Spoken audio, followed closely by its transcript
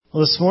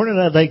Well, this morning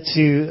I'd like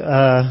to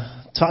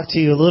talk to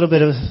you a little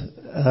bit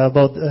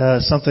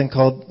about something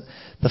called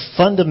the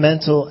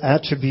fundamental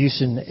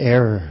attribution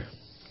error.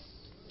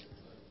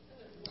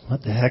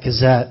 What the heck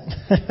is that?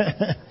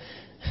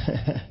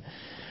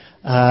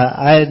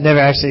 I had never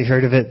actually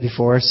heard of it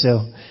before,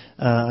 so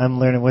I'm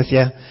learning with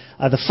you.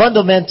 The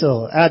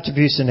fundamental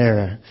attribution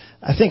error.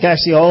 I think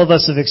actually all of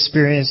us have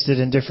experienced it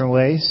in different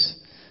ways.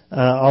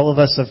 All of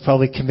us have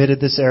probably committed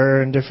this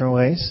error in different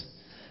ways.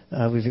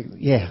 Let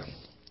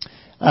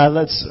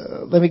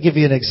me give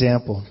you an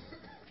example.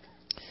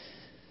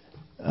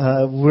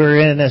 We're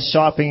in a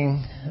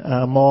shopping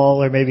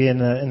mall, or maybe in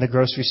the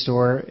grocery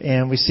store,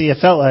 and we see a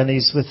fella, and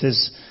he's with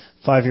his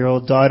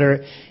 5-year-old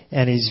daughter,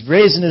 and he's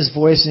raising his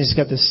voice, and he's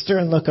got this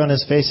stern look on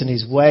his face, and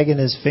he's wagging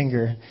his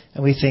finger,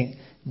 and we think,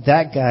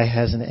 that guy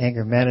has an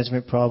anger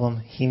management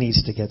problem. He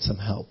needs to get some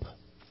help.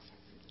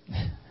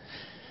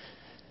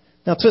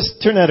 Now,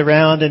 turn that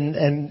around,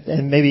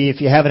 and maybe if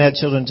you haven't had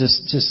children,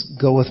 just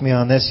go with me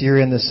on this. You're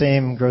in the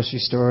same grocery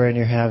store, and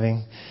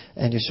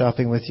you're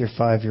shopping with your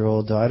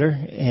 5-year-old daughter,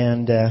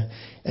 and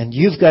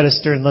you've got a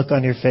stern look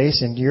on your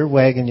face, and you're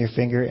wagging your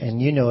finger,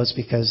 and you know it's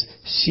because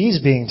she's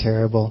being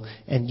terrible,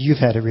 and you've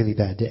had a really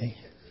bad day.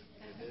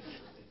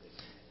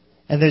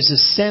 And there's a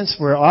sense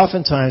where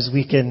oftentimes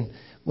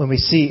when we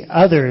see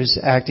others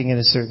acting in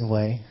a certain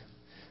way,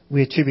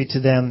 we attribute to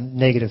them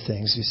negative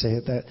things. We say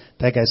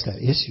that guy's got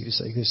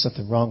issues, like there's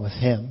something wrong with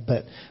him.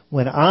 But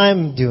when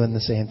I'm doing the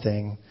same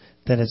thing,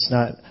 then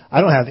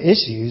I don't have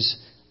issues.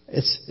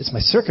 It's my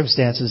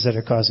circumstances that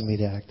are causing me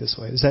to act this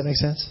way. Does that make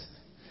sense?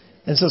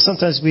 And so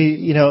sometimes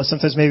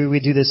maybe we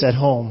do this at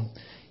home.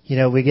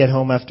 We get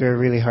home after a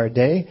really hard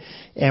day,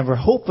 and we're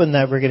hoping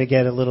that we're going to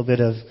get a little bit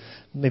of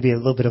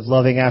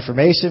loving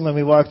affirmation when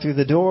we walk through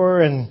the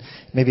door, and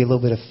maybe a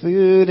little bit of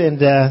food.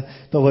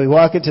 But when we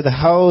walk into the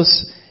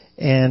house,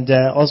 and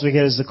all we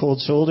get is the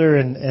cold shoulder,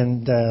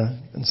 and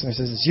somebody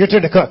says, "It's your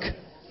turn to cook."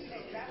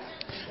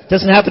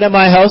 Doesn't happen at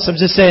my house. I'm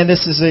just saying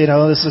this is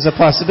a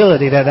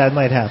possibility that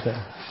might happen.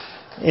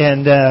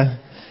 And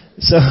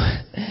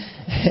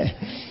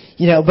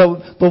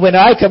but when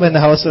I come in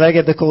the house and I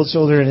get the cold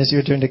shoulder and it's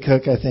your turn to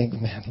cook, I think,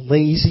 man,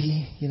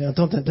 lazy.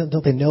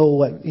 Don't they know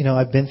what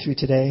I've been through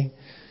today?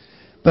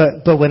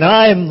 But when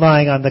I'm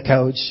lying on the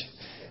couch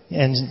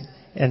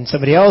and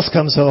somebody else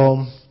comes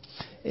home,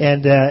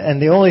 and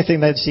the only thing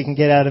that she can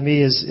get out of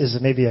me is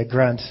maybe a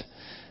grunt.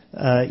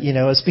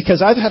 It's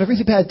because I've had a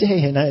really bad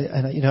day, and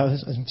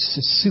I'm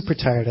just super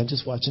tired. I'm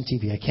just watching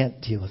TV. I can't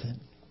deal with it.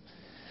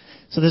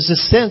 So there's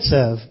this sense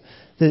of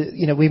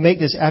we make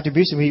this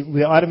attribution.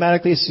 We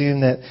automatically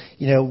assume that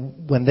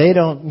when they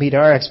don't meet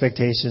our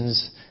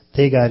expectations,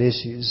 they got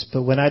issues.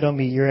 But when I don't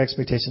meet your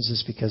expectations,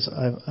 it's because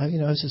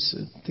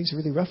things are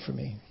really rough for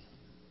me.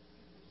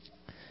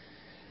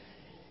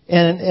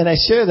 And I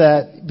share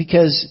that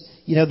because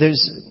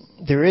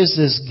there is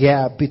this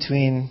gap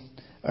between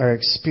our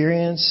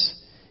experience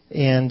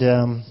and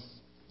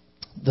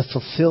the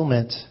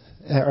fulfillment,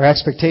 our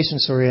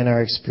expectations, and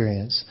our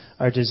experience,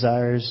 our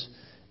desires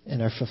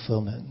and our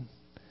fulfillment.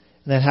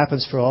 And that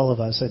happens for all of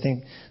us. I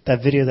think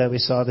that video that we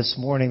saw this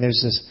morning,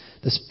 there's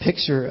this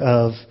picture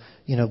of,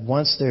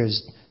 once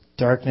there's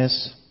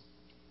darkness,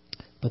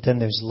 but then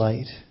there's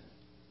light.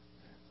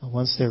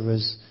 Once there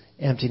was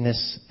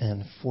emptiness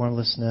and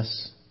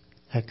formlessness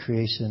at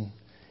creation,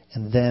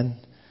 and then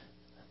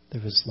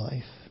there was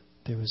life.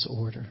 There was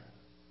order.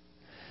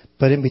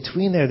 But in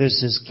between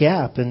there's this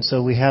gap, and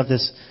so we have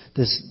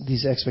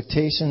these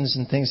expectations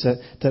and things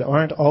that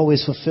aren't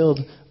always fulfilled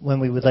when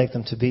we would like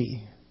them to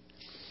be.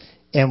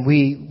 And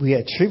we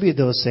attribute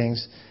those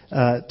things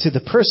to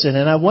the person.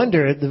 And I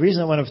wonder, the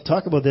reason I want to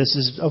talk about this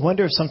is I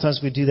wonder if sometimes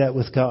we do that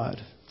with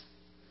God.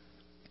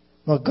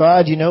 Well,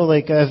 God,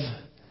 I've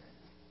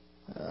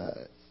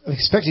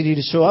expected you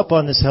to show up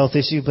on this health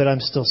issue, but I'm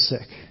still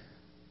sick.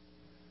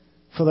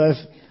 Father,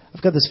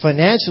 I've got this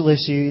financial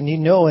issue, and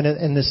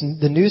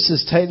the noose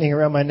is tightening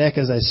around my neck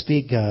as I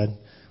speak, God.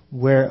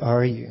 Where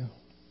are you?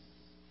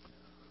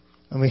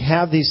 And we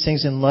have these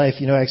things in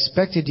life. I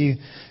expected you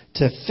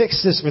to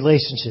fix this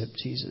relationship,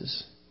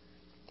 Jesus.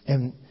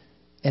 And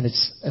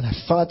I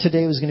thought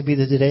today was going to be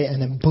the day,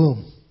 and then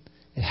boom,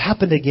 it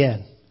happened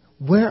again.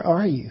 Where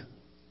are you?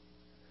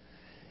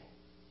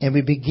 And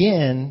we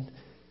begin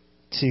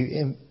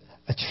to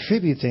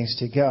attribute things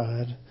to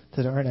God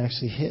that aren't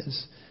actually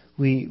His.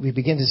 We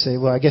begin to say,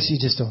 well, I guess you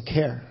just don't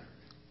care.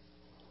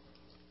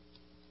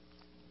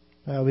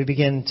 We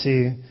begin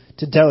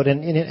to doubt,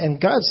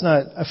 and God's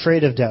not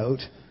afraid of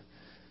doubt.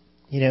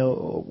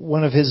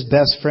 One of His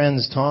best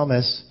friends,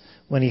 Thomas,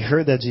 when he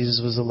heard that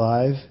Jesus was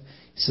alive,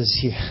 he says,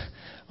 "Yeah,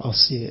 I'll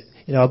see it.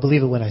 I'll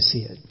believe it when I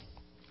see it.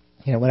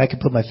 When I can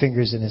put my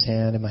fingers in His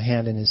hand and my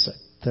hand in His side,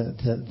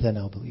 then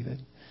I'll believe it."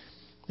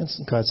 And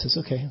God says,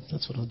 "Okay,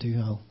 that's what I'll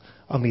do.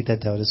 I'll meet that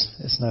doubt.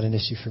 It's not an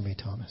issue for me,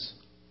 Thomas."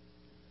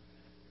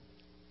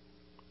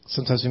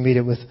 Sometimes we meet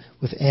it with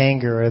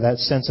anger or that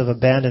sense of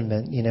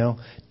abandonment.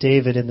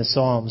 David in the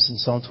Psalms, in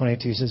Psalm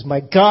 22, says, my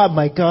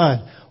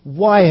God,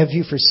 why have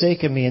you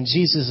forsaken me? And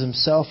Jesus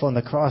himself on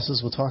the cross,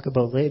 as we'll talk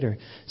about later,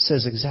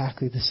 says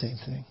exactly the same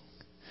thing.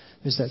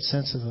 There's that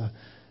sense of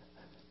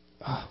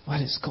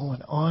what is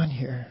going on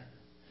here?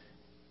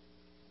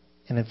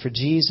 And then for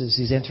Jesus,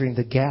 he's entering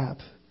the gap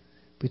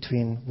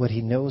between what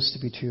he knows to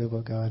be true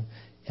about God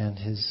and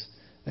his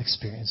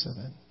experience of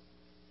it.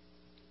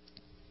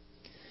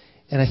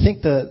 And I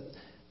think the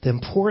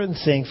important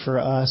thing for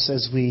us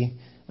as we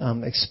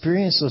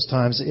experience those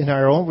times in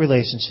our own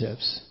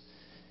relationships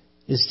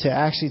is to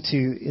actually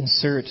to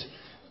insert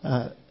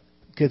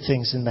good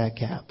things in that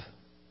gap.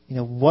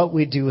 What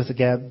we do with the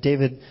gap.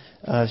 David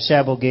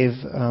Shabel gave,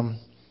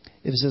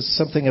 it was just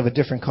something of a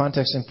different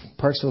context in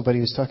Parksville, but he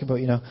was talking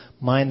about,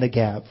 mind the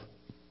gap.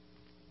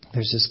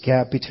 There's this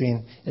gap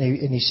between,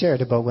 and he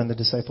shared about when the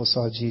disciples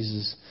saw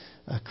Jesus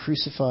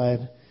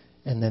crucified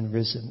and then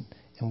risen.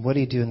 And what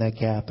do you do in that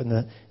gap? And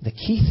the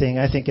key thing,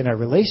 I think, in our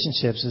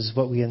relationships is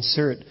what we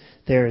insert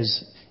there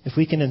is if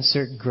we can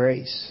insert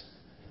grace,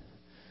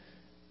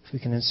 if we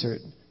can insert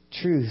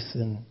truth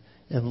and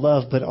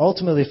love, but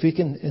ultimately if we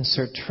can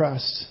insert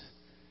trust.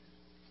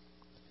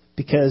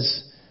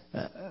 Because,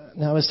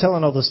 now I was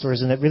telling all those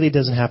stories, and it really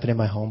doesn't happen in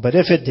my home, but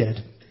if it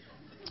did,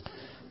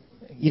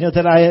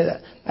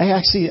 that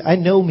I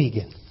know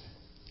Megan.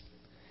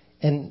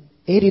 And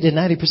 80 to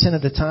 90%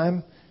 of the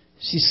time,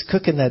 she's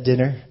cooking that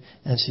dinner,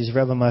 and she's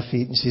rubbing my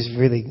feet, and she's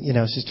really,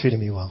 she's treating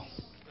me well.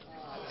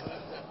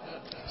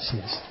 She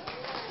is.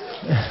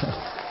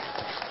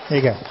 There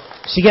you go.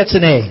 She gets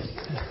an A.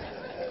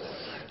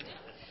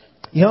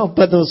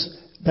 But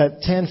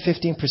that 10,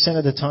 15%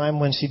 of the time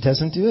when she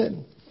doesn't do it,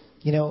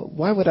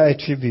 why would I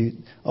attribute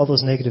all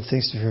those negative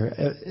things to her?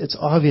 It's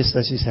obvious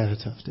that she's had a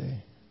tough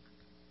day.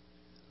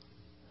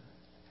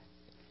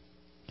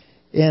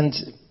 And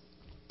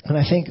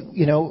I think,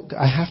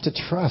 I have to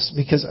trust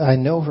because I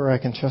know her, I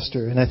can trust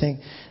her. And I think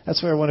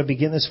that's where I want to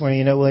begin this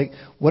morning.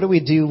 What do we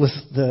do with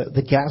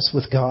the gaps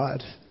with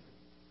God?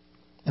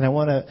 And I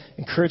want to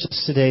encourage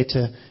us today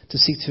to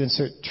seek to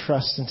insert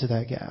trust into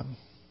that gap.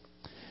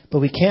 But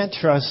we can't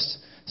trust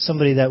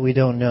somebody that we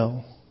don't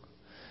know.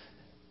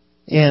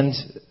 And,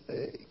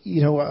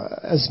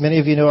 as many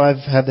of you know, I've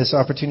had this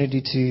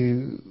opportunity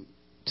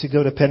to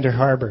go to Pender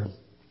Harbor.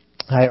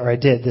 I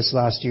did this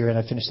last year, and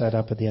I finished that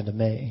up at the end of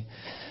May.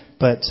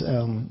 But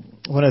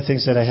one of the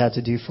things that I had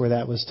to do for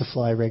that was to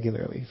fly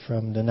regularly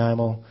from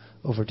Nanaimo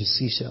over to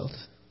Sechelt.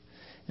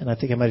 And I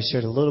think I might have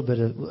shared a little bit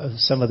of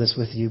some of this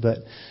with you. But,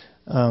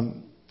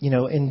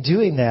 in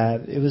doing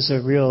that, it was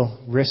a real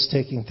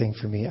risk-taking thing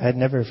for me. I had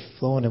never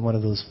flown in one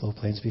of those flow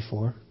planes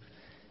before.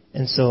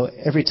 And so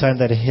every time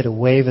that I hit a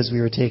wave as we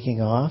were taking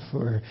off,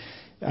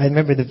 I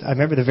remember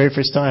the very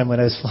first time when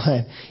I was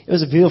flying, it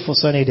was a beautiful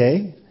sunny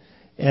day.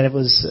 And it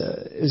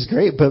was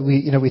great, but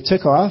we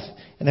took off,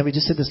 and then we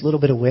just hit this little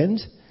bit of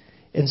wind,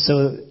 and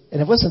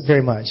it wasn't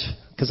very much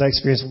because I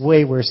experienced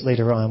way worse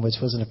later on, which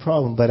wasn't a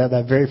problem. But at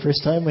that very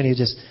first time, when you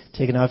just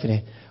taken off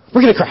and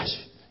we're gonna crash,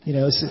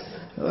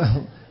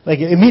 like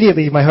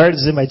immediately my heart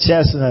is in my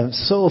chest, and I'm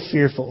so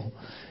fearful.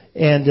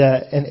 And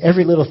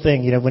every little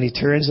thing, when he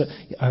turns,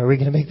 are we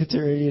gonna make the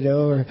turn,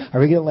 or are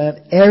we gonna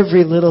land?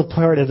 Every little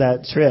part of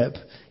that trip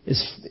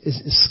is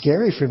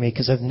scary for me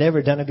because I've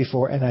never done it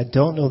before, and I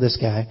don't know this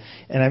guy.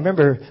 And I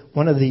remember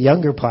one of the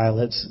younger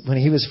pilots when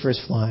he was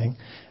first flying,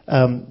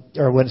 when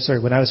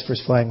I was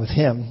first flying with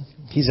him.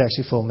 He's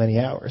actually flown many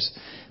hours,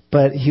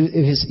 but he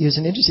was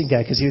an interesting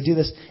guy because he would do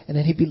this, and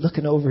then he'd be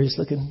looking over. He's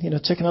looking,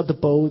 checking out the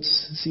boats,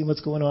 seeing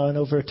what's going on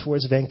over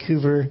towards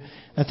Vancouver.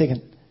 I'm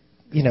thinking,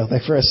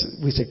 like for us,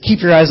 we said,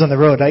 keep your eyes on the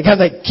road. Like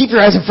keep your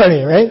eyes in front of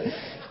you, right?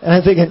 And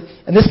I'm thinking,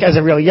 and this guy's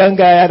a real young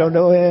guy. I don't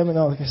know him, and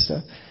all that kind of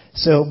stuff.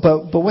 So,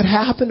 but what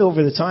happened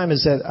over the time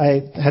is that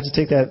I had to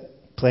take that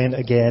plane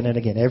again and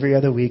again. Every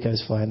other week I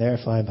was flying there,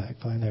 flying back,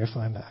 flying there,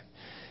 flying back.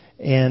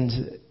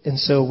 And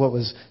so what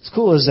was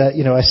cool is that,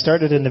 I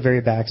started in the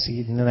very back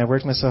seat, and then I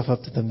worked myself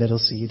up to the middle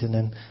seat, and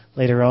then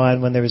later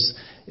on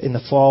in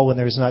the fall when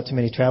there was not too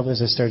many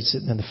travelers, I started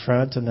sitting in the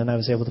front, and then I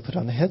was able to put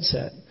on the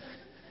headset.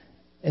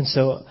 And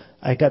so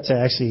I got to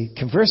actually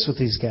converse with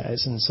these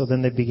guys, and so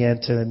then they began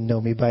to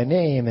know me by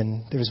name.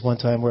 And there was one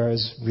time where I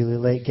was really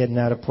late getting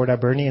out of Port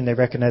Alberni, and they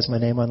recognized my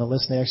name on the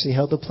list, and they actually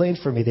held the plane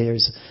for me. There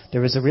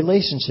was a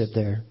relationship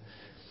there.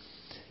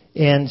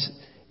 And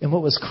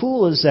what was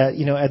cool is that,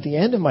 at the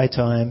end of my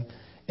time,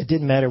 it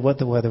didn't matter what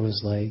the weather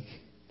was like.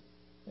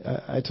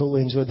 I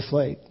totally enjoyed the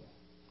flight.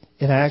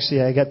 And I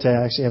got to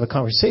actually have a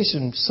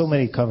conversation, so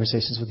many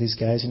conversations with these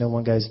guys.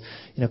 One guy's,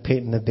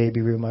 painting the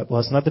baby room up.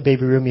 Well, it's not the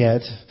baby room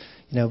yet.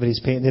 But he's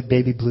painting it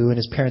baby blue, and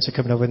his parents are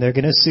coming over, and they're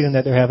going to assume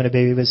that they're having a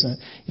baby. But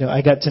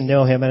I got to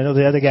know him, and I know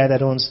the other guy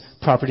that owns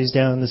properties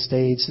down in the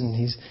States, and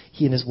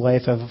he and his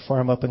wife have a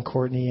farm up in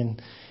Courtenay,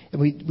 and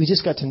we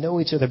just got to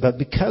know each other. But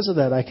because of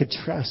that, I could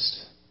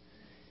trust,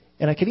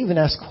 and I could even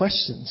ask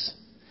questions.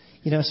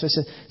 So I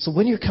said, so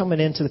when you're coming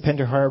into the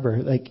Pender Harbor,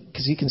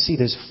 because you can see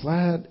there's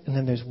flat, and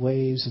then there's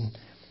waves, and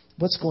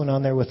what's going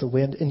on there with the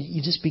wind, and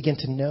you just begin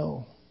to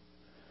know.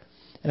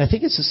 And I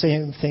think it's the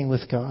same thing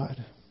with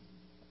God.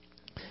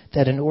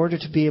 That in order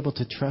to be able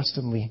to trust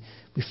Him, we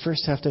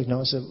first have to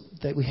acknowledge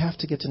that we have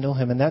to get to know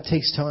Him. And that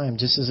takes time,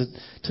 just as it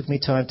took me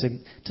time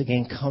to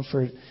gain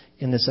comfort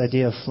in this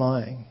idea of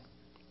flying.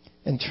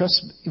 And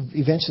trust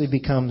eventually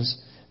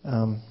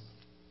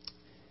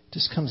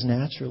just comes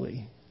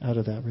naturally out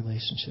of that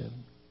relationship.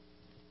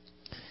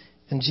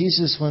 And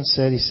Jesus once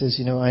said, He says,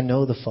 I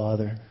know the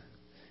Father,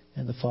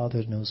 and the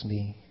Father knows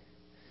me.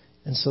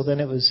 And so then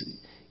it was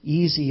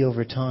easy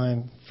over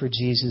time for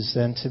Jesus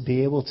then to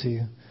be able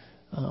to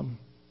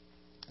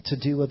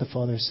do what the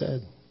Father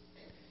said.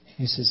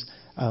 He says,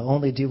 I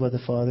only do what the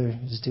Father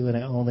is doing.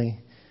 I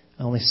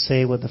only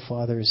say what the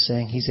Father is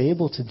saying. He's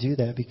able to do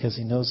that because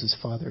He knows His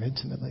Father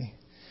intimately.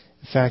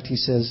 In fact, He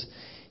says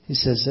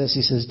this.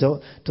 He says,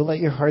 don't let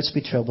your hearts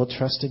be troubled.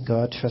 Trust in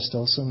God. Trust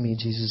also in me,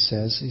 Jesus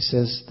says. He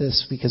says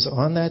this because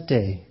on that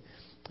day,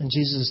 and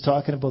Jesus is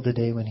talking about the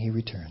day when He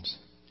returns,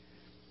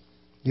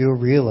 you'll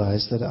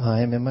realize that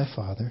I am in my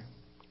Father,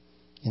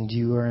 and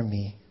you are in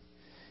me,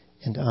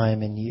 and I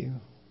am in you.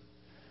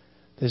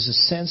 There's a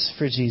sense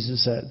for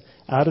Jesus that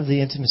out of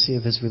the intimacy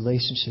of His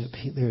relationship,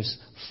 there's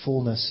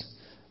fullness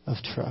of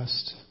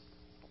trust.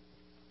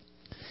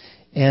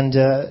 And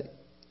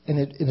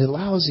it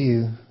allows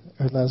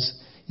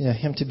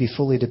Him to be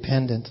fully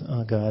dependent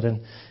on God.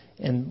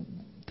 And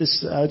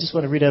this, I just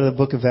want to read out of the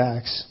book of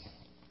Acts.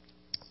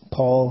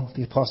 Paul,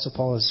 the Apostle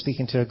Paul, is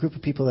speaking to a group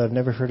of people that have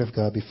never heard of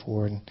God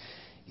before. And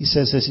he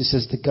says this, he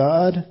says, the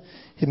God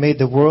who made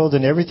the world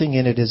and everything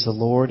in it is the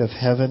Lord of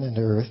heaven and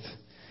earth,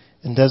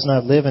 and does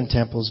not live in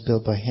temples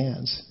built by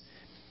hands.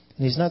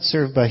 And He's not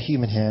served by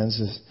human hands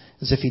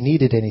as if He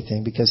needed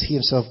anything, because He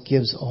Himself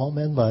gives all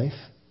men life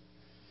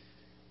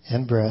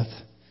and breath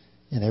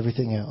and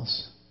everything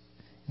else.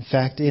 In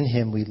fact, in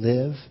Him we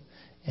live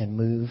and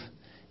move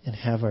and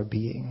have our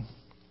being.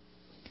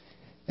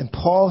 And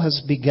Paul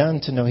has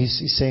begun to know,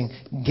 he's saying,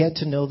 get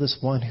to know this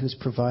one who's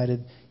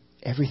provided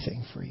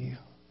everything for you.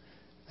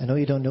 I know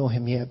you don't know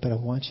Him yet, but I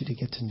want you to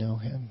get to know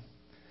Him.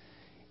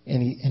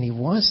 And he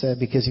wants that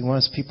because He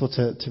wants people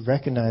to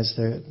recognize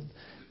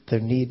their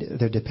need,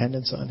 their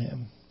dependence on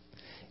Him.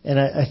 And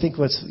I think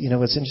what's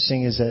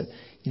interesting is that,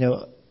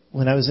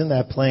 when I was in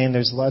that plane,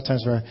 there's a lot of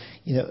times where,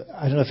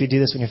 I don't know if you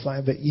do this when you're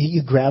flying, but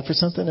you grab for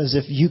something as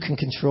if you can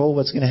control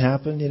what's going to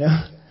happen,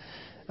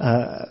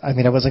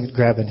 I wasn't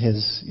grabbing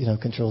his,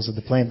 controls of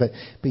the plane, but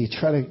you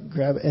try to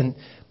grab it.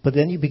 But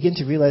then you begin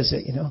to realize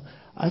that,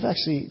 I've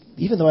actually,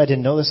 even though I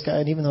didn't know this guy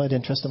and even though I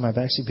didn't trust him, I've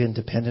actually been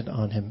dependent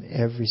on him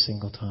every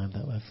single time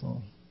that I've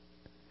flown.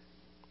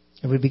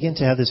 And we begin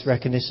to have this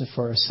recognition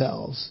for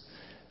ourselves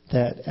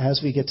that as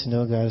we get to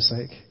know God, it's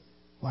like,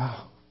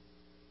 wow,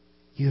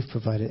 you have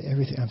provided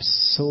everything. I'm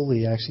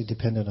solely actually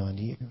dependent on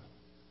you.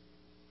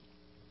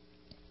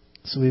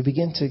 So we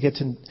begin to get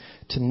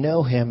to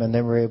know Him, and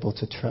then we're able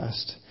to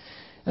trust.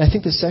 And I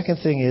think the second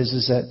thing is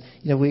that,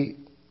 we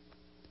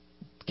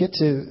get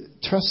to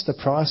trust the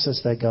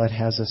process that God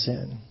has us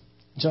in.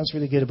 John's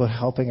really good about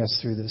helping us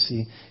through this.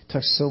 He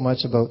talks so much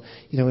about,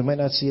 we might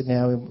not see it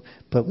now,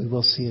 but we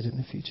will see it in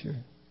the future.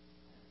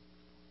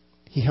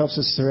 He helps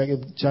us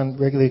John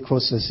regularly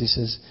quotes this. He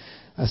says,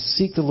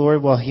 seek the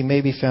Lord while He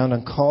may be found,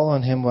 and call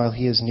on Him while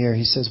He is near.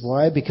 He says,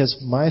 why? Because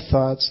my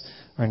thoughts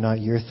are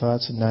not your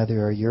thoughts, and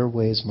neither are your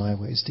ways my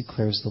ways,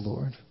 declares the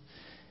Lord.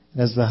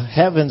 And as the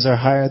heavens are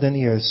higher than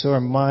the earth, so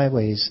are my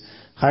ways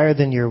higher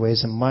than your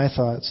ways, and my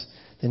thoughts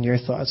than your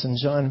thoughts. And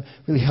John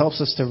really helps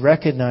us to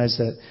recognize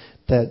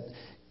that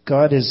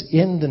God is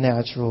in the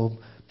natural,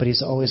 but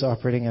He's always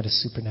operating at a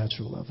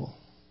supernatural level.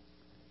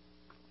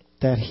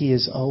 That He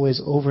is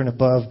always over and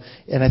above.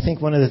 And I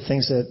think one of the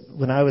things that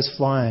when I was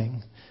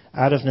flying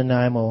out of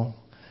Nanaimo,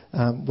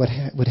 what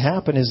would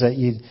happen is that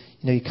you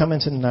come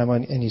into Nanaimo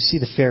and you see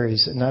the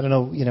ferries. And I don't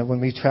know, when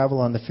we travel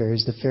on the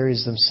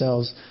ferries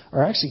themselves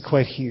are actually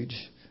quite huge.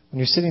 When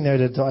you're sitting there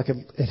at the dock,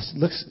 it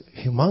looks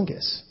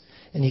humongous.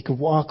 And you can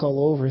walk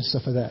all over and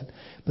stuff like that.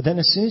 But then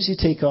as soon as you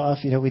take off,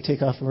 we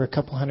take off and we're a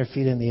couple 100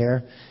 feet in the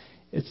air,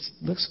 it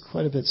looks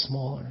quite a bit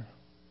smaller.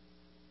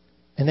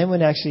 And then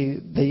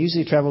they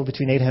usually travel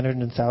between 800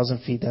 and 1,000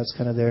 feet. That's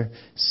kind of their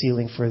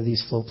ceiling for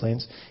these float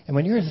planes. And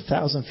when you're at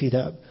 1,000 feet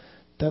up,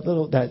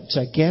 that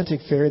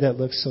gigantic ferry that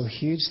looks so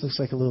huge looks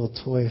like a little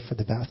toy for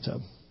the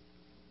bathtub.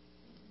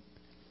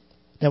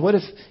 Now what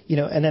if,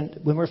 and then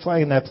when we're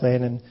flying in that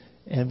plane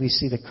and we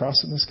see the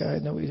cross in the sky,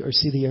 or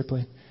see the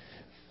airplane,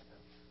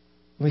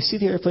 when we see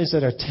the airplanes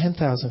that are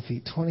 10,000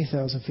 feet,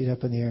 20,000 feet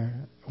up in the air,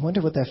 I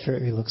wonder what that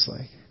ferry looks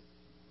like.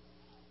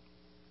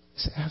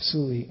 It's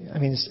absolutely,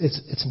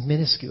 it's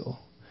minuscule.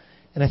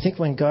 And I think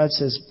when God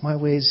says, my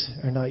ways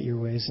are not your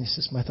ways, and He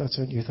says, my thoughts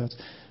aren't your thoughts,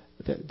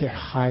 they're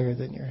higher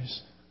than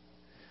yours.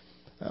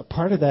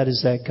 Part of that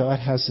is that God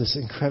has this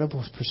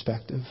incredible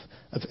perspective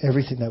of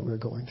everything that we're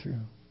going through.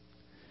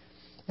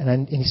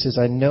 And He says,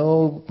 I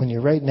know when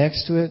you're right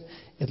next to it,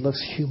 it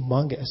looks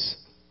humongous.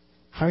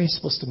 How are you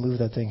supposed to move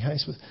that thing?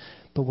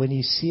 But when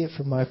you see it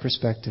from my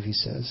perspective, He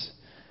says,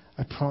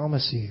 I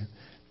promise you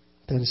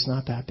that it's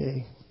not that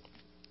big.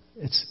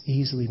 It's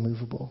easily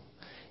movable.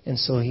 And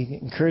so he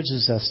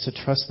encourages us to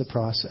trust the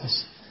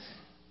process.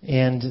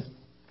 And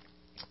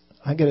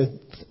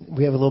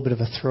we have a little bit of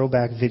a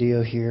throwback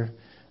video here.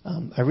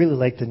 I really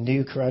like the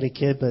new Karate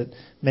Kid, but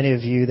many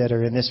of you that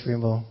are in this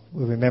room will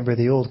remember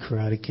the old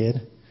Karate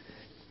Kid.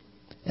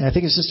 And I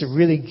think it's just a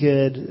really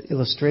good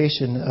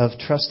illustration of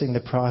trusting the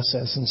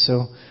process. And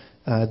so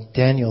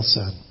Daniel's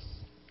son,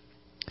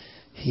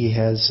 he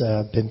has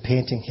been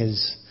painting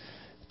his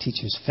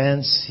teacher's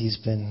fence. He's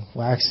been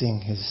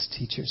waxing his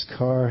teacher's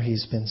car.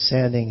 He's been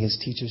sanding his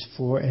teacher's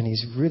floor. And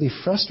he's really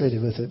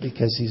frustrated with it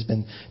because he's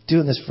been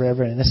doing this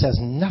forever. And this has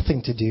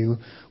nothing to do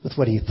with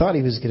what he thought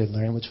he was going to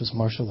learn, which was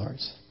martial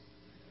arts.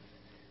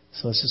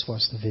 So let's just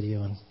watch the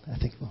video, and I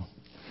think we'll...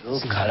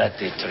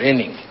 Karate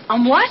training.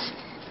 I'm what?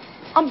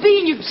 I'm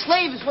being your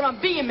slave is what I'm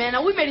being, man.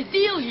 Now, we made a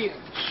deal here.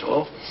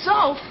 So?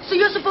 So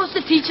you're supposed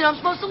to teach and I'm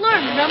supposed to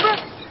learn, remember?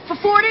 For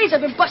 4 days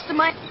I've been busting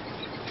my...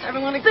 every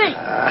one thing.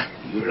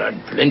 You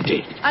learned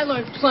plenty. I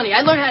learned plenty.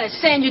 I learned how to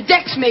sand your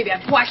decks, maybe.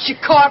 I've washed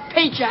your car,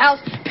 paint your house,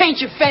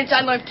 paint your fence.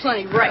 I learned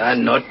plenty, right?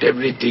 Not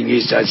everything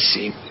is as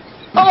simple.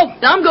 Oh,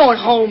 I'm going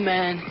home,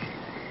 man.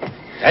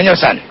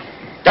 Daniel-san!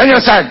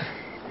 Daniel-san!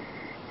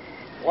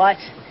 What?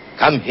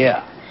 Come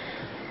here.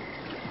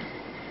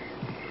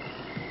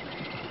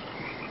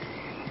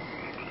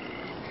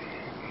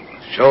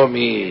 Show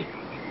me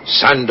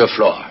sand the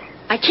floor.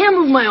 I can't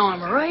move my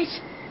arm, all right?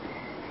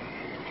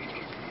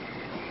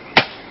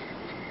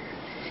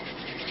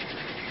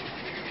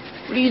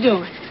 What are you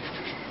doing?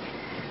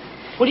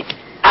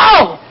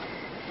 Ow!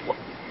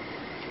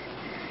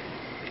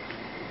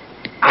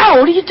 Ow,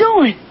 what are you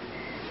doing?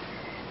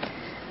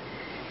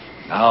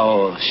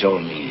 Now show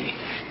me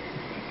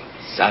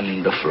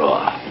sand the floor.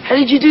 How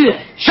did you do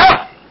that? Shut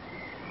up!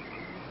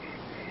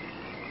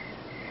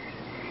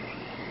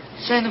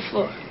 Sand the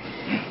floor.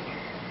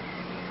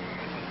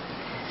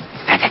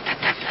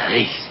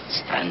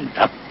 Stand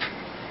up.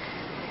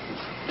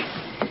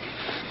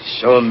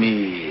 Show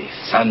me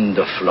sand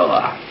the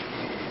floor.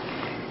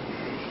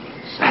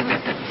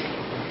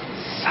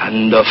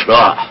 Sand the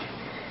floor.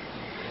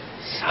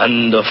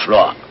 Sand the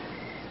floor.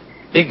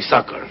 Big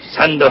sucker.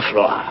 Sand the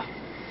floor.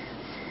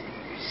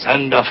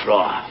 Sand the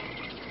floor.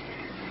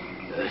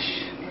 Yes.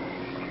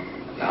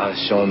 Now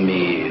show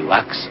me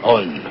wax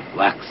on,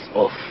 wax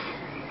off.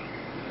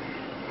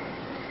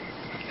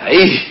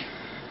 Aye.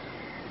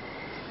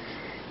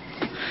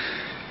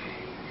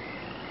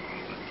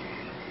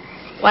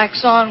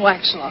 Wax on,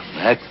 wax off.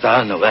 Wax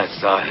on,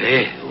 wax off.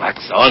 Hey,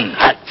 wax on,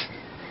 hot.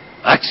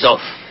 Wax off,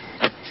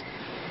 hot.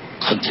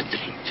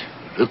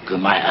 Concentrate. Look at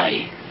my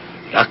eye.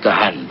 Lock a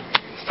hand.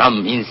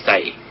 Thumb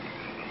inside.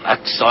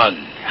 Wax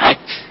on, hot.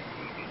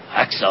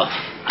 Wax off,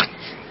 hot.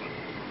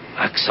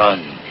 Wax on,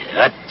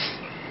 hot.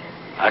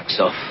 Wax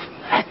off,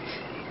 hot.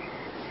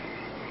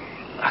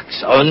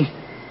 Wax on.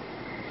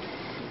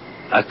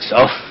 Wax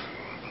off.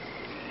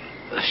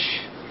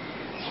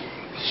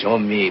 Show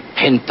me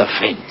paint the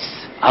fence.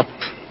 Up,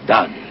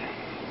 down.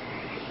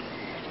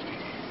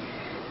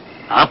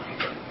 Up,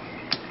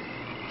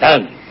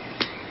 down.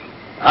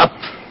 Up,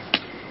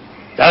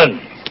 down.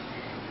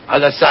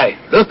 Other side.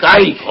 Look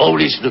eye.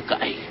 Always look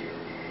eye.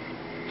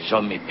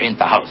 Show me paint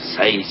the house.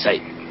 Side,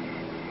 side.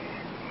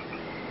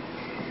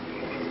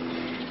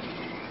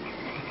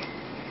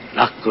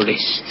 Lock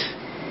wrist.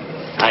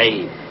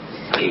 Side,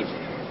 side.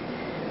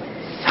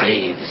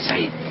 Side,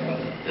 side.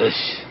 Yes.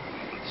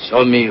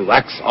 Show me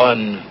wax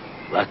on,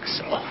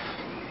 wax off.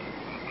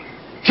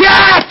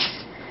 That!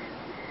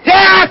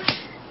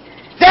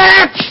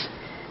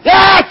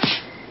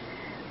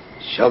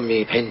 Show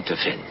me paint the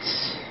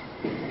fence.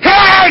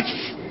 That!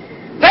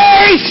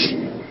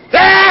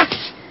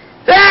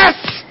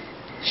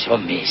 Show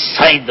me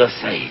side to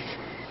side.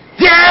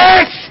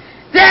 That!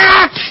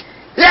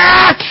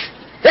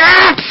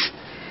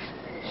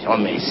 Show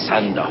me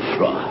sand the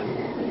floor.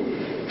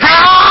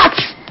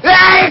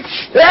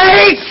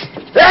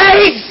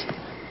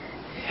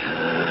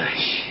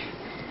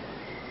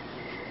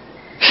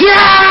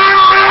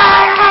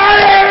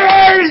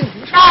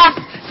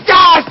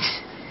 Stop!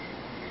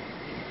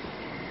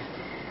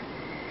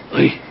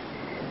 Oi.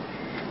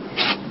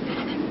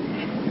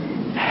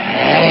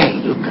 Hey,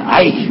 look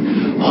eye.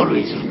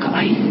 Always look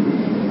eye.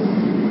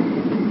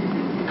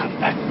 Come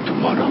back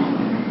tomorrow.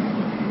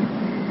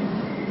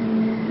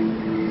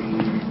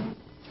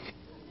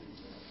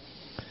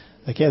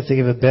 I can't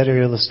think of a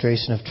better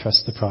illustration of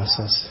trust the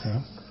process. Huh?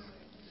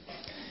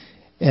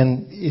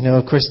 And,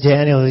 of course,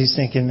 Daniel, he's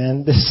thinking,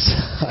 man, this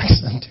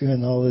sucks. I'm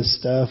doing all this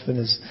stuff. And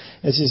it's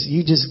just,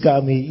 you just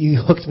got me,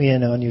 you hooked me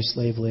in on your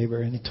slave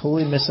labor. And he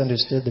totally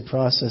misunderstood the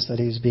process that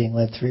he was being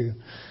led through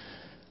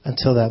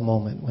until that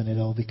moment when it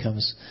all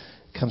comes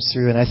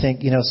through. And I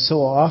think,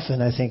 so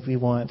often I think we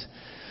want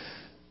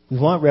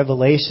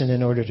revelation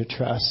in order to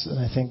trust. And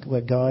I think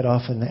what God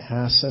often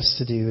asks us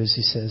to do is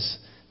he says,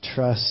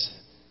 trust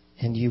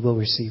and you will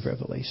receive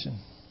revelation.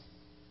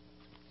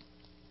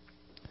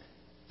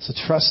 So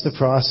trust the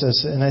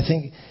process. And I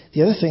think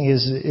the other thing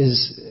is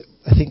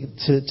I think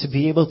to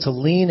be able to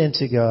lean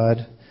into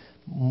God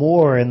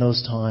more in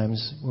those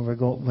times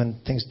when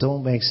things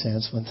don't make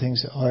sense, when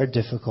things are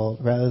difficult,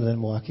 rather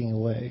than walking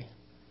away.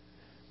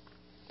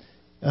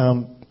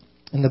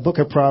 In the book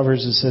of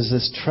Proverbs, it says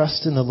this: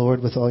 trust in the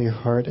Lord with all your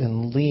heart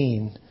and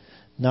lean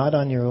not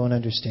on your own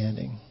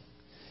understanding,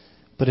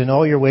 but in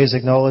all your ways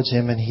acknowledge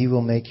Him, and He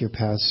will make your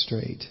paths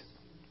straight.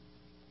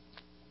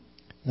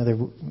 Another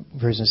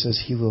version says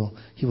He will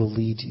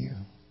lead you.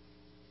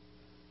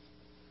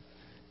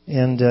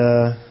 And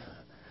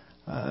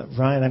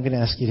Ryan, I'm going to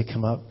ask you to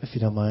come up if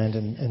you don't mind,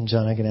 and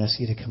John, I'm going to ask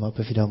you to come up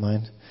if you don't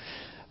mind.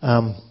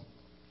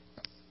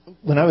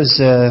 When I was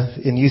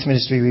in youth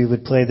ministry, we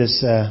would play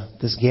this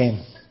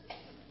game,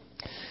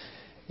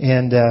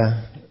 and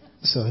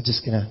so I'm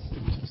just going to.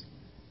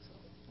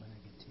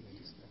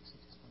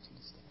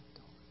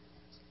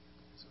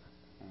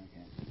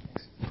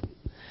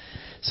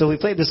 So we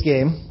played this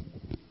game,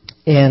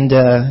 and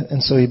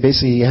so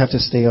you have to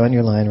stay on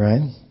your line,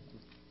 right?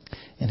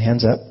 And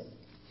hands up,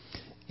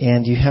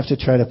 and you have to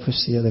try to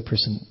push the other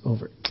person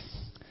over.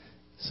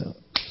 So,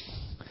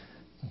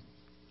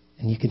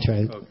 and you can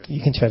try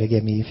to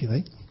get me if you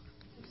like.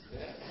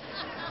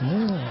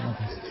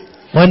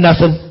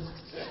 1-0.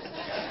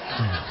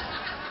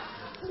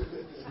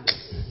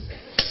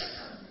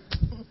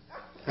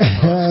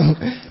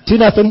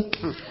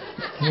 2-0.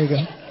 Here you go.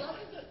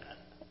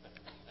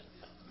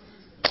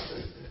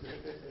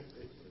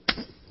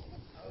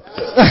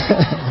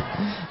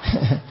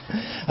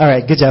 All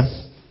right, good job.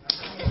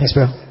 Thanks,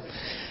 bro.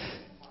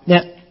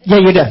 Now, yeah,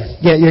 you're done.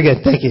 Yeah, you're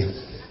good. Thank you.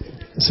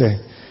 Sorry.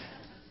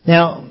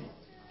 Now,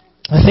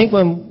 I think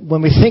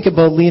when we think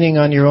about leaning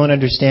on your own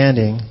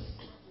understanding,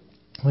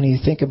 when you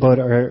think about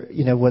our,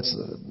 what's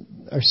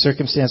our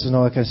circumstances and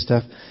all that kind of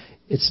stuff,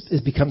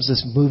 it becomes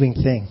this moving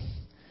thing,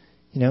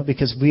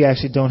 because we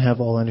actually don't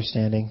have all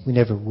understanding. We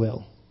never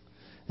will.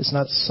 It's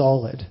not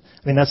solid.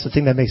 I mean, that's the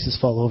thing that makes us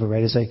fall over,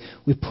 right? Is like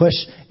we push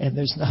and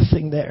there's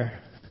nothing there.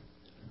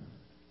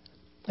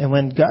 And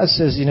when God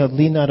says,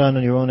 lean not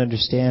on your own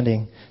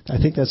understanding, I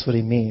think that's what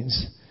He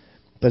means.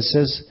 But it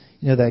says,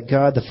 that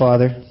God the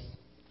Father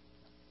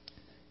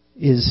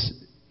is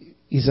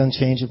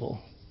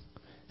unchangeable.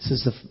 It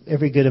says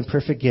every good and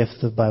perfect gift,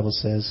 the Bible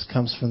says,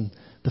 comes from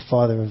the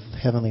Father of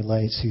heavenly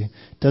lights, who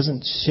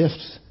doesn't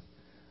shift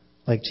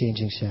like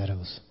changing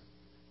shadows.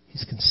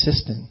 He's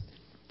consistent.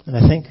 And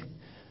I think,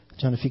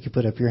 John, if you could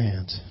put up your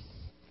hands.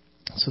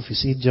 So if you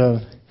see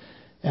John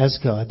as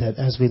God, that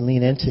as we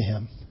lean into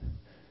Him,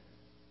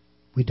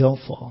 we don't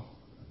fall.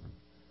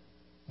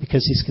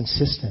 Because He's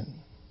consistent.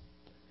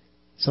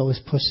 He's always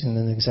pushing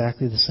in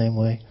exactly the same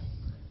way.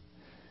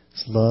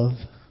 His love,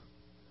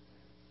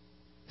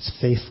 His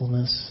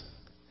faithfulness,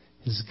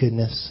 His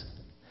goodness.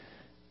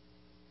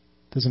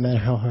 Doesn't matter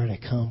how hard I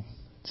come.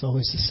 It's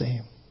always the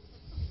same.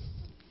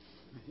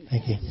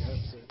 Thank you.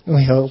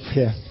 We hope,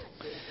 yeah.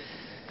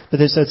 But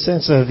there's that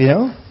sense of,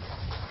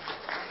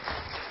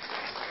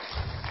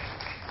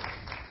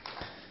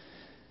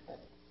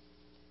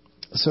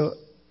 So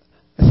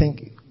I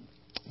think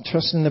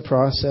trusting the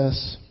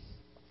process,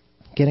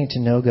 getting to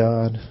know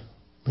God,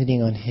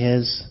 leaning on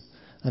His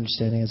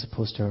understanding as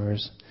opposed to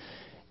ours.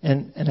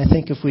 And I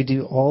think if we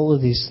do all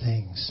of these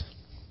things,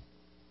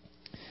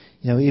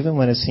 even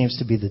when it seems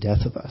to be the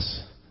death of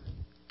us,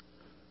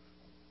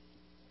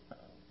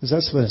 because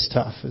that's when it's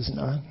tough, is it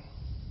not?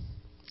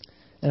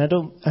 And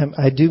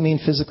I do mean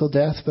physical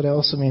death, but I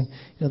also mean,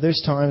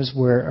 there's times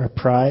where our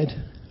pride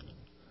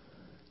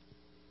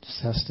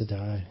just has to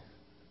die.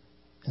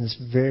 And it's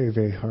very,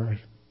 very hard.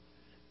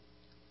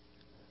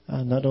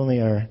 Not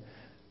only our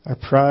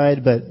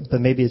pride, but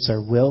maybe it's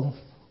our will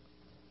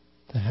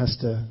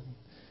that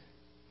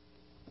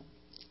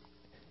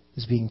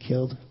is being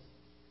killed.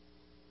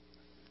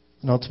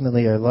 And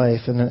ultimately our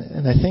life.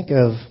 And I think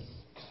of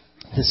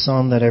this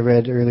psalm that I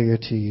read earlier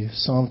to you,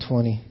 Psalm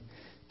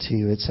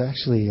 22. It's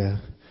actually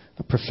a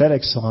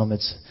prophetic psalm.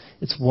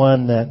 It's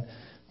one that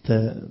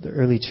the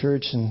early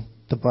church and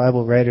the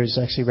Bible writers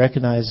actually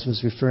recognized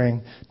was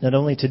referring not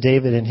only to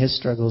David and his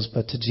struggles,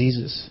 but to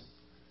Jesus.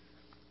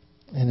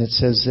 And it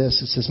says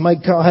this, it says, my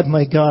God,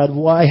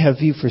 why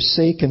have you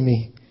forsaken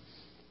me?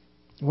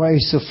 Why are you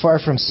so far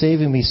from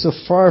saving me, so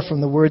far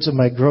from the words of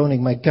my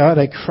groaning? My God,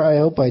 I cry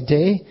out by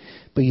day,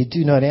 but you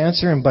do not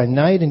answer, and by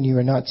night, and you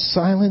are not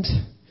silent.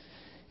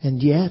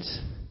 And yet,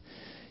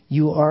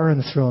 you are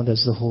enthroned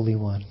as the Holy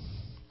One.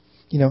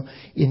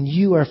 In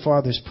you our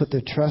fathers put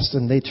their trust,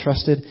 and they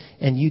trusted,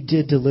 and you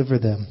did deliver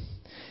them.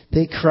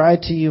 They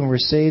cried to you and were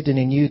saved, and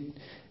in you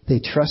they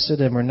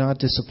trusted and were not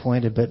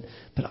disappointed. But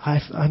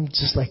I'm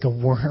just like a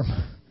worm.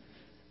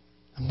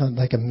 I'm not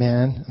like a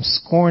man. I'm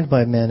scorned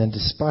by men and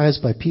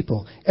despised by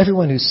people.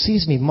 Everyone who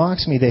sees me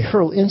mocks me. They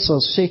hurl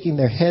insults, shaking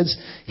their heads.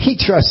 He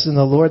trusts in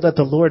the Lord. Let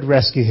the Lord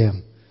rescue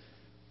him.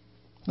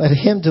 Let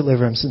Him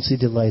deliver him, since He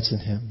delights in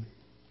him.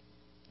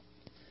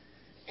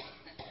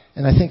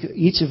 And I think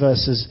each of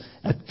us is,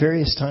 at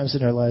various times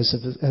in our lives,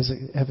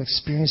 have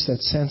experienced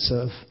that sense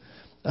of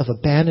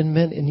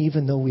abandonment. And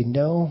even though we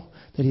know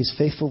that He's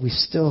faithful, we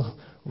still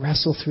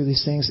wrestle through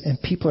these things,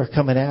 and people are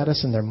coming at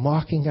us and they're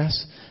mocking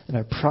us, and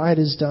our pride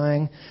is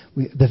dying.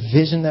 The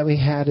vision that we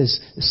had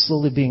is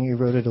slowly being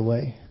eroded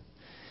away.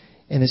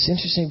 And it's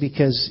interesting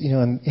because,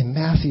 in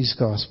Matthew's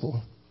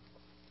gospel,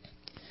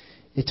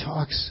 it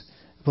talks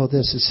about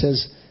this. It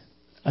says,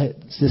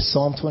 this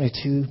Psalm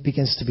 22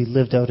 begins to be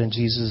lived out in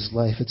Jesus'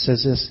 life. It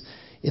says this,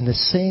 in the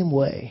same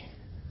way,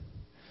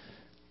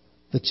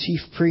 the chief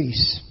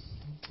priests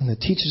and the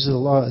teachers of the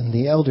law and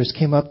the elders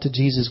came up to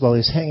Jesus while he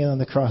was hanging on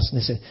the cross, and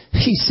they said,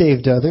 he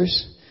saved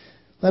others.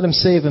 Let him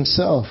save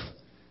himself.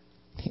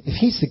 If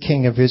he's the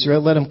king of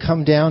Israel, let him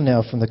come down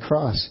now from the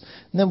cross,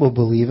 and then we'll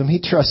believe him.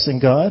 He trusts in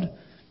God.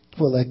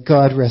 We'll let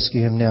God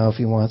rescue him now if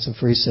he wants him,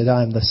 for he said,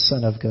 I'm the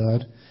Son of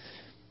God.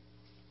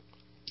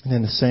 And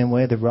in the same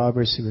way, the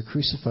robbers who were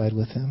crucified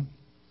with him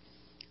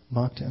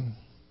mocked him.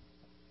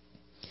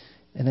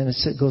 And then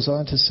it goes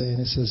on to say,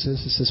 and it says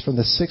this, it says, from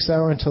the 6th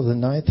hour until the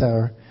 9th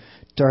hour,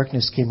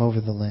 darkness came over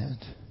the land.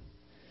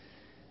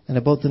 And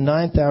about the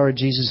 9th hour,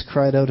 Jesus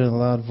cried out in a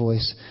loud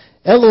voice,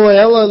 Eloi,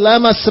 Eloi,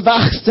 lama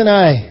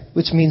sabachthani,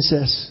 which means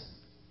this,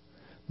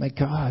 my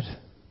God,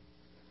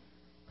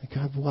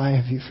 why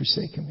have you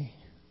forsaken me?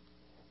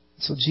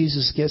 So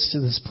Jesus gets to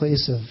this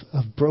place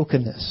of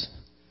brokenness,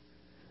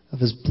 of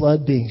his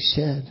blood being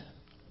shed.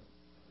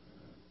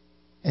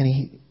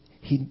 And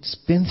he's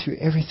been through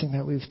everything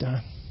that we've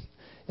done,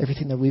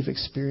 everything that we've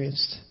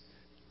experienced.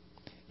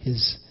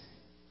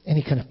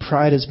 Any kind of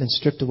pride has been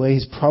stripped away.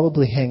 He's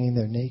probably hanging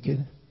there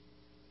naked.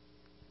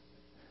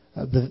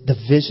 The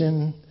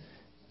vision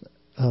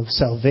of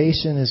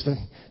salvation has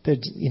been,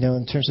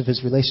 in terms of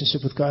his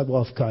relationship with God.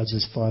 Well, if God's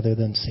his Father,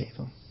 then save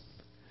him.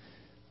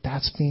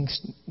 That's being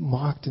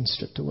mocked and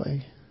stripped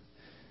away.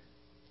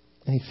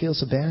 And he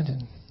feels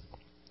abandoned.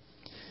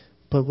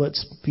 But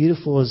what's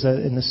beautiful is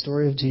that in the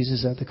story of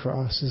Jesus at the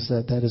cross is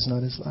that is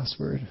not his last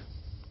word.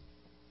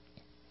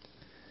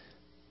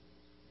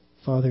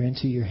 Father,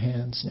 into your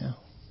hands now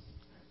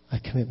I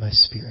commit my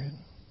spirit.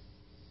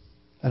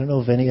 I don't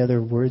know of any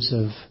other words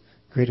of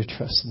greater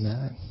trust than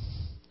that.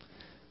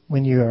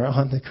 When you are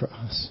on the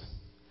cross,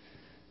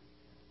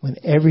 when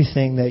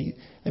everything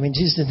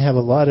Jesus didn't have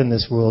a lot in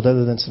this world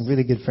other than some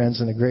really good friends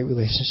and a great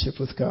relationship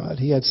with God.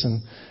 He had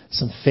some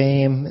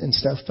fame and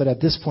stuff, but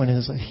at this point in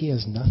his life, he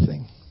has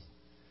nothing.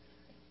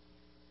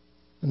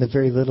 And the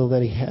very little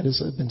that he had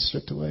has been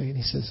stripped away. And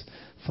he says,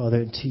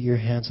 Father, into your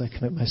hands I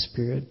commit my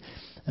spirit.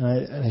 And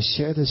I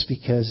share this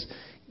because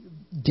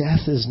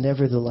death is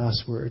never the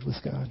last word with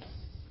God.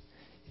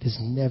 It is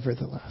never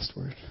the last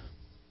word.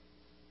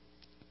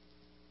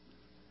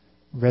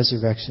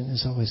 Resurrection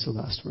is always the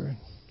last word.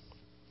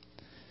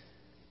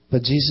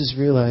 But Jesus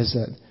realized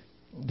that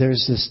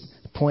there's this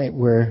point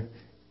where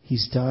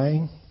he's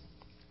dying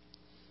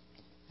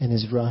and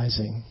his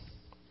rising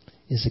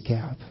is a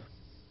gap.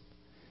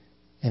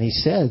 And he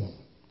said,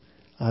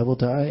 I will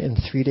die, and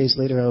 3 days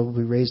later I will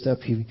be raised up.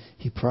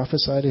 He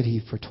prophesied it,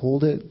 he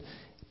foretold it,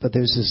 but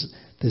there's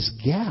this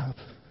gap.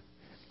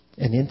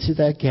 And into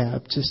that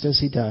gap, just as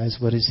he dies,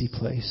 what does he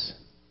place?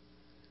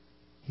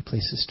 He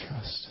places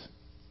trust.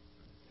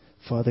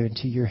 Father,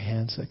 into your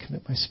hands I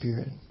commit my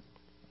spirit.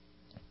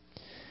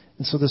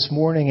 And so this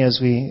morning, as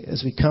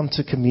we come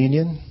to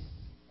communion,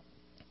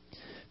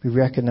 we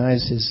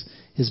recognize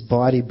his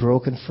body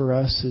broken for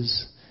us,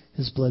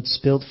 his blood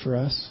spilled for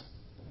us.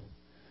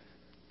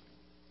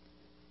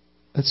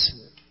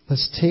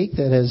 Let's take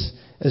that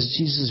as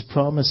Jesus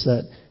promised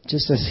that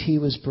just as he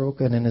was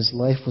broken and his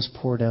life was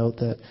poured out,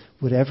 that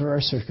whatever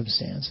our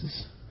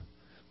circumstances,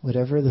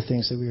 whatever the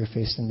things that we are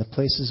facing, the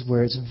places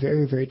where it's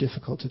very, very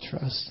difficult to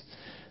trust,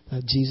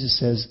 that Jesus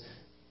says,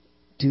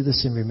 do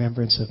this in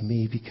remembrance of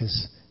me,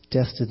 because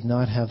death did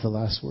not have the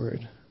last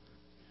word.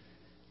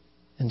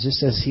 And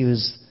just as he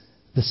was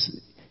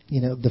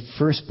the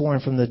firstborn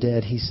from the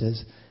dead, he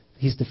says,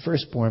 he's the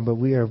firstborn, but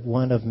we are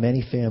one of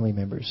many family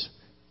members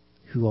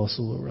who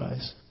also will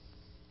rise.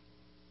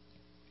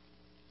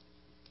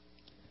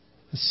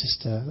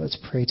 Let's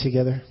pray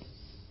together.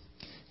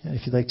 And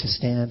if you'd like to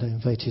stand, I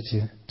invite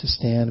you to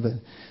stand. But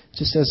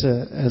just as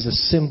a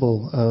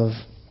symbol of,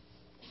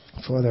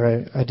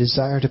 Father, I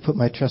desire to put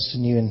my trust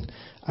in you. And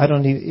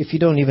if you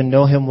don't even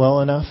know him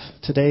well enough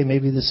today,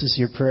 maybe this is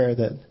your prayer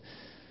that,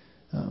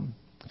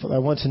 Father, I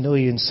want to know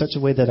you in such a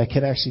way that I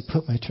can actually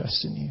put my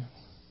trust in you.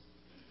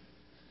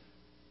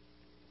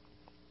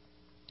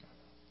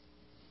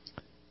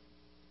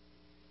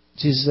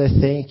 Jesus, I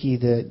thank you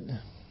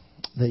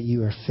that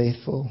you are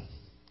faithful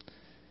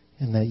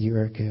and that you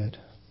are good.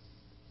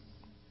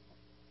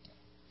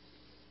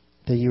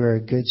 That you are a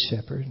good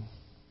shepherd.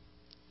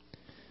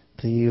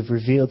 That you have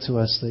revealed to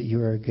us that you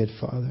are a good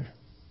Father.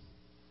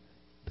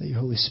 That your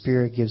Holy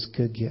Spirit gives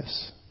good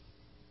gifts.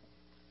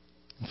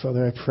 And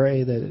Father, I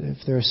pray that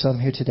if there are some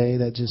here today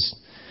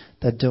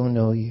that don't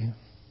know you,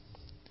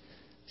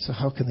 so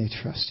how can they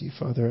trust you,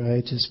 Father?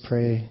 I just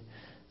pray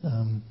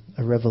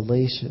a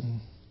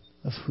revelation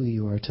of who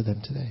you are to them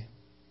today.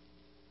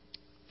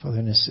 Father,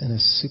 in a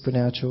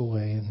supernatural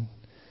way, and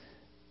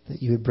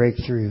that you would break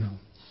through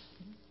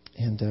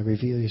and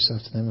reveal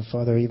yourself to them. And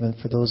Father, even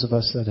for those of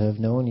us that have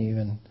known you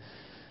and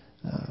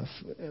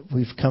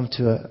we've come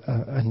to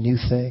a new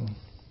thing,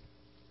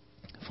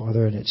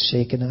 Father, and it's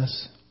shaken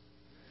us.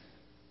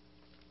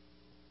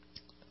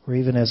 Or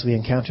even as we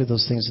encounter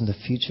those things in the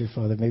future,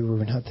 Father, maybe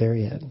we're not there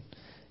yet,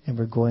 and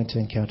we're going to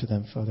encounter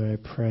them, Father. I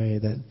pray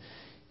that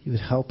you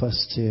would help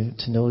us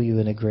to know you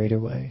in a greater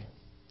way,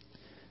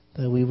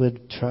 that we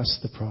would trust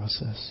the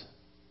process.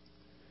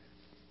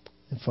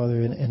 And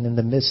Father, and in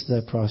the midst of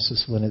that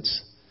process, when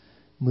it's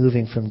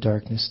moving from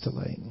darkness to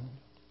light,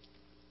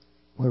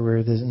 where we're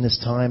in this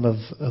time of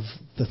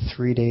the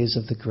 3 days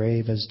of the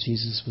grave as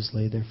Jesus was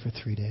laid there for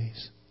 3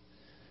 days,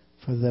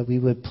 Father, that we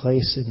would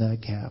place in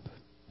that gap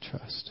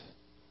trust.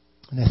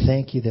 And I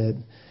thank you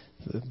that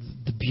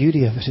the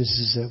beauty of it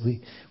is that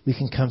we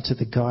can come to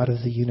the God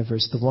of the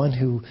universe, the one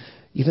who,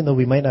 even though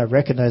we might not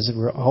recognize it,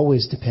 we're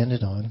always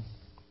dependent on,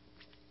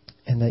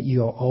 and that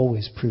you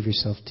always prove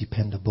yourself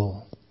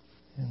dependable.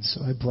 And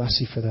so I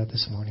bless you for that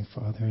this morning,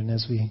 Father. And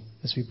as we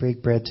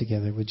break bread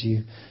together, would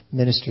you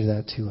minister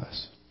that to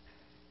us?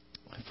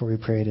 For we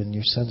pray it in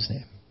your Son's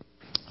name.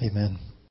 Amen.